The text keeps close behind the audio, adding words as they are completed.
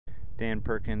Dan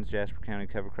Perkins, Jasper County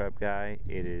cover crop guy.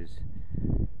 It is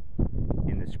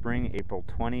in the spring, April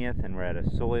 20th, and we're at a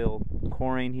soil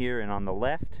coring here. And on the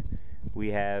left, we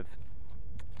have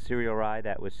cereal rye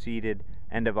that was seeded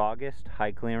end of August,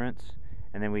 high clearance.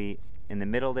 And then in the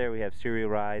middle there, we have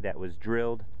cereal rye that was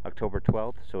drilled October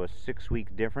 12th, so a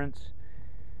 6-week difference.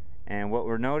 And what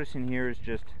we're noticing here is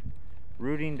just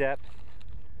rooting depth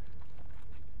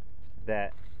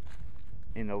that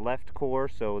in the left core,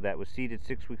 so that was seeded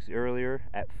 6 weeks earlier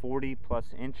at 40+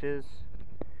 inches,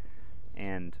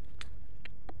 and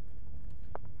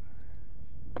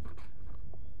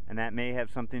that may have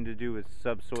something to do with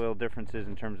subsoil differences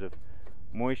in terms of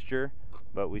moisture,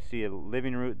 but we see a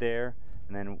living root there.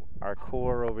 And then our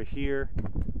core over here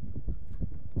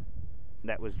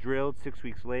that was drilled 6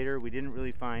 weeks later, we didn't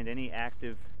really find any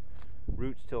active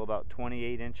roots till about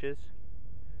 28 inches.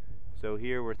 So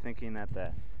here we're thinking that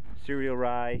the cereal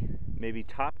rye, maybe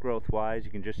top growth wise, you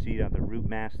can just see it on the root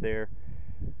mass there,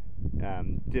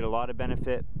 did a lot of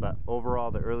benefit, but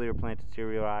overall the earlier planted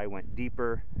cereal rye went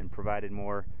deeper and provided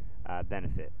more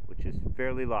benefit, which is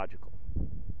fairly logical.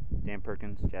 Dan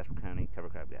Perkins, Jasper County cover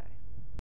crop guy.